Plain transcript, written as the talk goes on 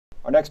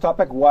Our next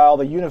topic, while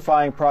the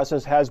unifying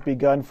process has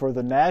begun for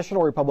the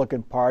National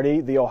Republican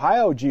Party, the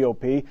Ohio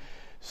GOP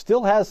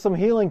still has some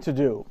healing to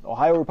do.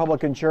 Ohio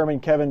Republican Chairman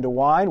Kevin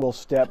DeWine will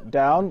step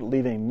down,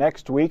 leaving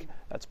next week.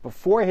 That's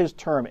before his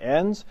term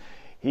ends.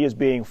 He is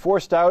being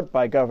forced out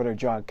by Governor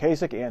John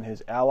Kasich and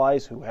his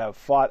allies, who have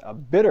fought a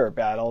bitter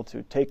battle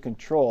to take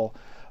control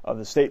of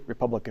the state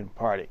Republican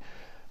Party.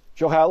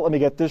 Joe Howell, let me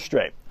get this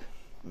straight.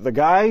 The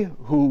guy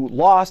who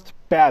lost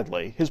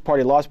badly, his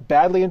party lost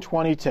badly in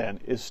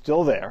 2010, is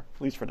still there,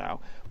 at least for now.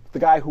 The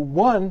guy who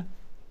won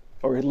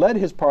or led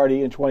his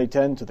party in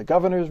 2010 to the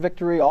governor's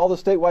victory, all the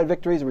statewide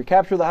victories,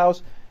 recapture the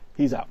House,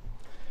 he's out.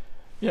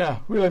 Yeah,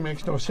 really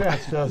makes no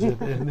sense, does it?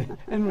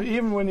 And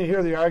even when you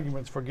hear the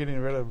arguments for getting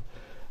rid of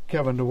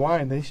Kevin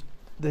DeWine,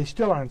 they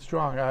still aren't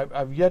strong.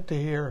 I've yet to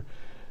hear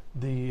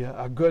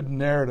a good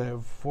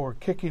narrative for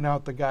kicking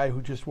out the guy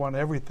who just won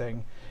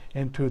everything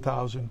in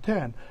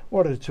 2010.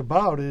 What it's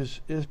about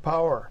is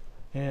power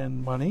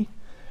and money,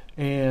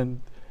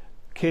 and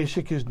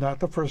Kasich is not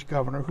the first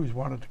governor who's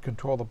wanted to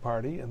control the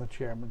party and the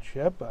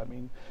chairmanship. I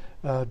mean,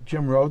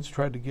 Jim Rhodes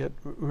tried to get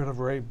rid of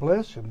Ray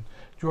Bliss, and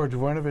George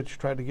Voinovich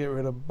tried to get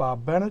rid of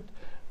Bob Bennett,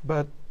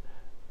 but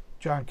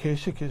John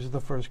Kasich is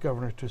the first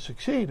governor to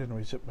succeed in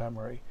recent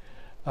memory.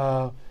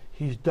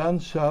 He's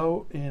done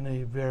so in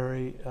a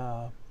very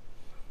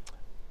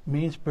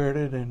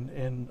mean-spirited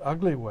and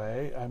ugly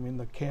way. I mean,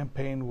 the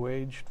campaign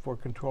waged for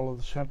control of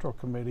the Central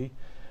Committee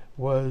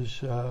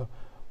was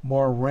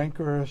more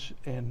rancorous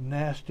and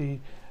nasty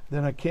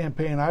than a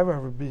campaign I've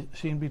ever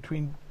seen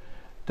between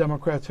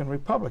Democrats and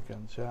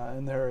Republicans.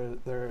 And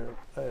there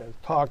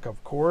talk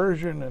of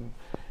coercion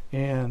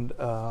and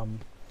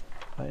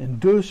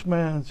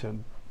inducements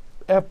and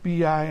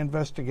FBI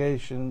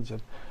investigations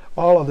and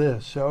all of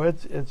this. So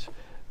it's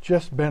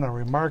just been a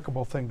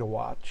remarkable thing to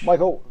watch.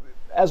 Michael,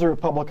 as a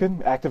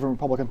Republican, active in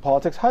Republican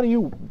politics, how do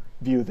you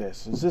view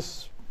this?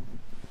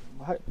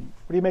 What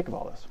do you make of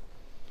all this?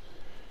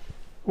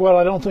 Well,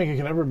 I don't think it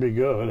can ever be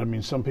good. I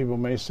mean, some people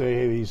may say,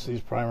 hey, these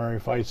primary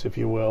fights, if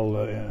you will,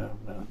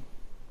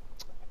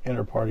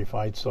 inter-party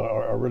fights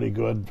are really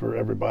good for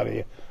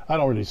everybody. I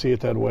don't really see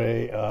it that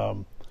way,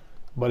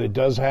 but it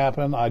does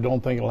happen. I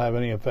don't think it'll have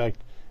any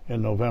effect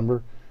in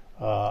November.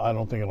 I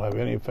don't think it'll have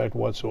any effect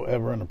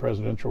whatsoever in the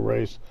presidential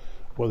race,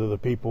 whether the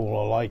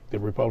people like, the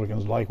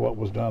Republicans like what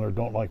was done or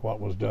don't like what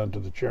was done to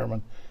the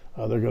chairman.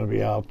 They're going to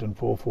be out in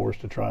full force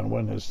to try and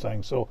win this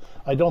thing. So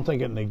I don't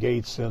think it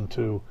negates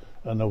into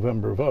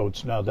November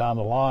votes. Now, down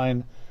the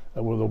line,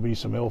 will there be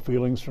some ill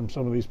feelings from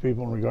some of these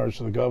people in regards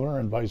to the governor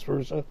and vice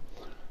versa?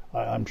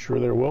 I'm sure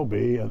there will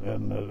be,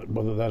 and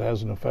whether that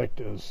has an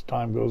effect as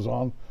time goes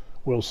on,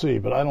 we'll see.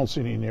 But I don't see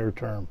any near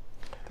term.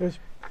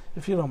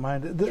 If you don't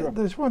mind,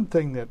 there's one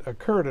thing that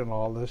occurred in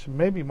all this, and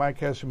maybe Mike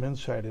has some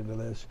insight into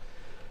this.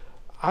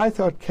 I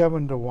thought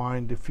Kevin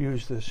DeWine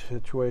diffused this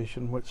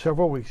situation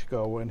several weeks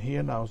ago when he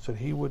announced that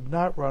he would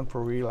not run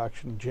for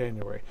re-election in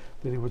January,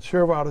 that he would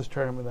serve out his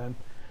term and then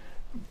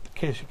the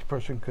Kasich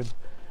person could.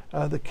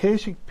 The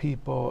Kasich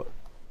people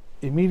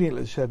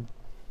immediately said,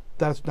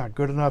 that's not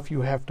good enough,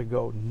 you have to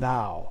go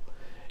now.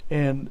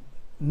 And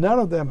none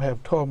of them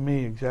have told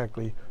me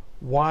exactly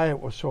why it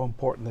was so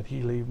important that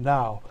he leave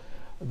now.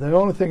 The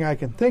only thing I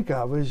can think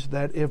of is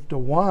that if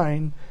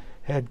DeWine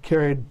had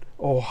carried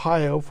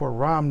Ohio for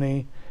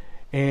Romney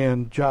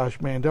and Josh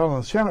Mandel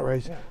in the Senate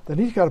race, then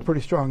he's got a pretty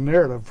strong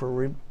narrative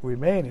for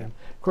remaining.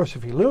 Of course,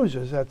 if he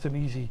loses, that's an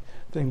easy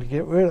thing to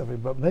get rid of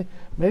him. But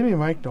maybe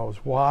Mike knows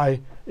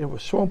why it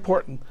was so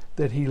important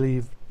that he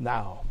leave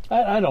now.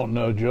 I don't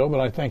know, Joe,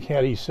 but I think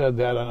had he said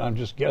that, and I'm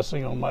just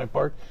guessing on my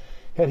part,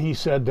 had he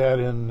said that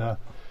in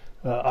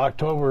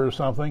October or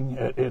something,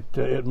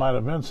 it might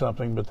have been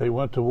something. But they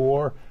went to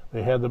war.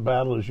 They had the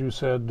battle, as you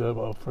said,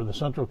 for the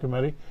Central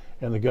Committee,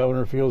 and the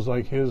governor feels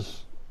like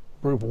his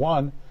group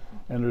won.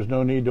 And there's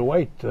no need to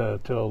wait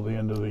till the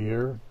end of the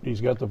year.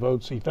 He's got the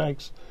votes, he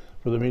thinks,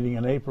 for the meeting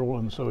in April,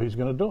 and so he's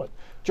going to do it.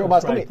 Joe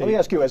Moss, let me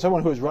ask you, as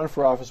someone who has run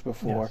for office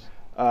before,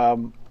 yes.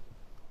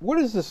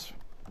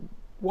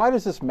 Why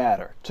does this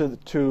matter to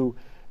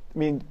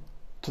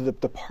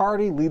the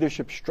party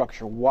leadership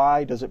structure?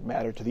 Why does it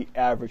matter to the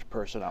average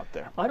person out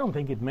there? I don't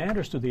think it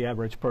matters to the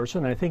average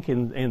person. I think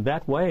in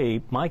that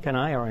way, Mike and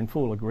I are in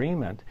full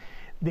agreement.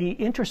 The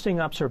interesting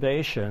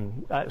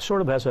observation,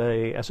 sort of as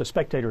a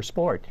spectator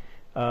sport,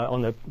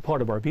 on the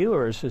part of our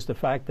viewers, is the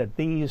fact that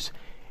these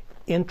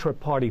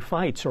intra-party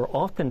fights are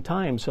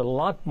oftentimes a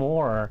lot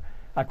more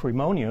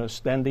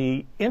acrimonious than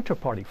the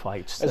inter-party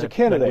fights that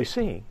we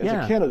see.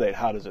 As a candidate,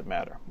 how does it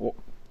matter?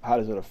 How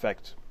does it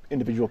affect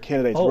individual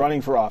candidates running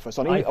for office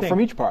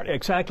from each party?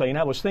 Exactly, and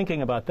I was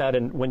thinking about that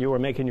when you were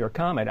making your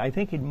comment. I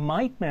think it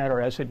might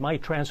matter as it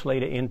might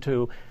translate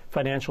into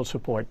financial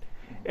support.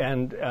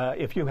 And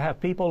if you have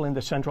people in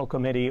the Central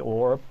Committee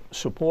or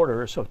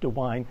supporters of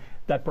DeWine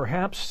that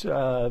perhaps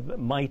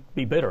might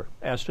be bitter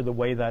as to the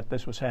way that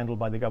this was handled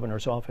by the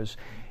governor's office,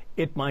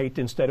 it might,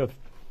 instead of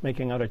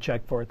making out a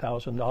check for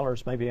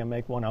 $1,000, maybe I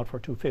make one out for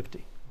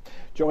 $250.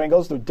 Joe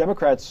Engels, the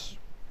Democrats,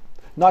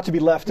 not to be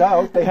left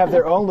out, they have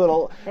their own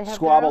little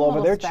squabble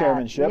over their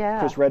chairmanship. Yeah.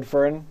 Chris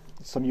Redfern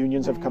Some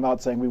unions have come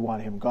out saying we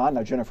want him gone.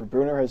 Now Jennifer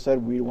Brunner has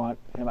said we want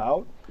him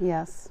out.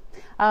 Yes.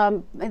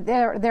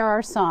 There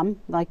are some,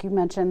 like you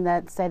mentioned,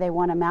 that say they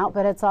want him out,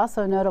 but it's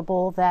also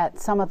notable that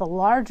some of the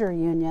larger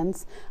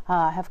unions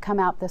have come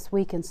out this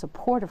week in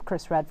support of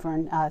Chris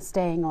Redfern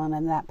staying on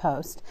in that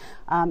post.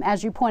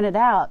 As you pointed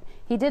out,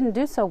 he didn't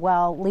do so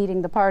well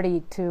leading the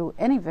party to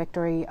any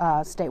victory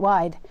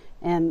statewide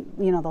in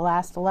the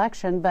last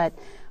election, but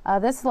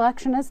this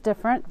election is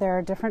different. There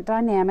are different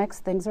dynamics.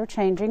 Things are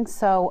changing.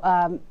 So,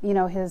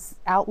 his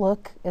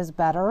outlook is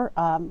better.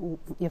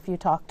 If you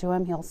talk to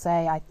him, he'll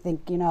say, I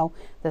think,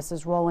 this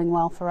is rolling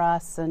well for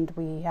us, and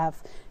we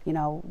have,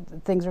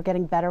 things are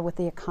getting better with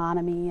the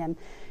economy,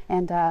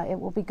 and it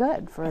will be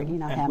good for,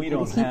 him. And we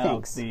don't he have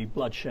thinks. the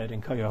bloodshed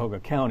in Cuyahoga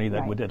County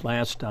that we did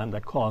last time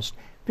that cost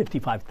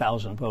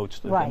 55,000 votes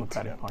to the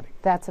Democratic Party.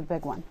 That's a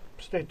big one.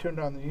 Stay tuned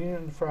on the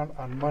union front.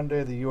 On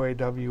Monday, the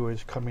UAW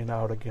is coming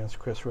out against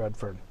Chris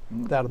Redfern.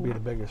 That'll be the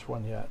biggest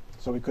one yet.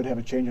 So we could have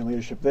a change in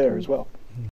leadership there as well.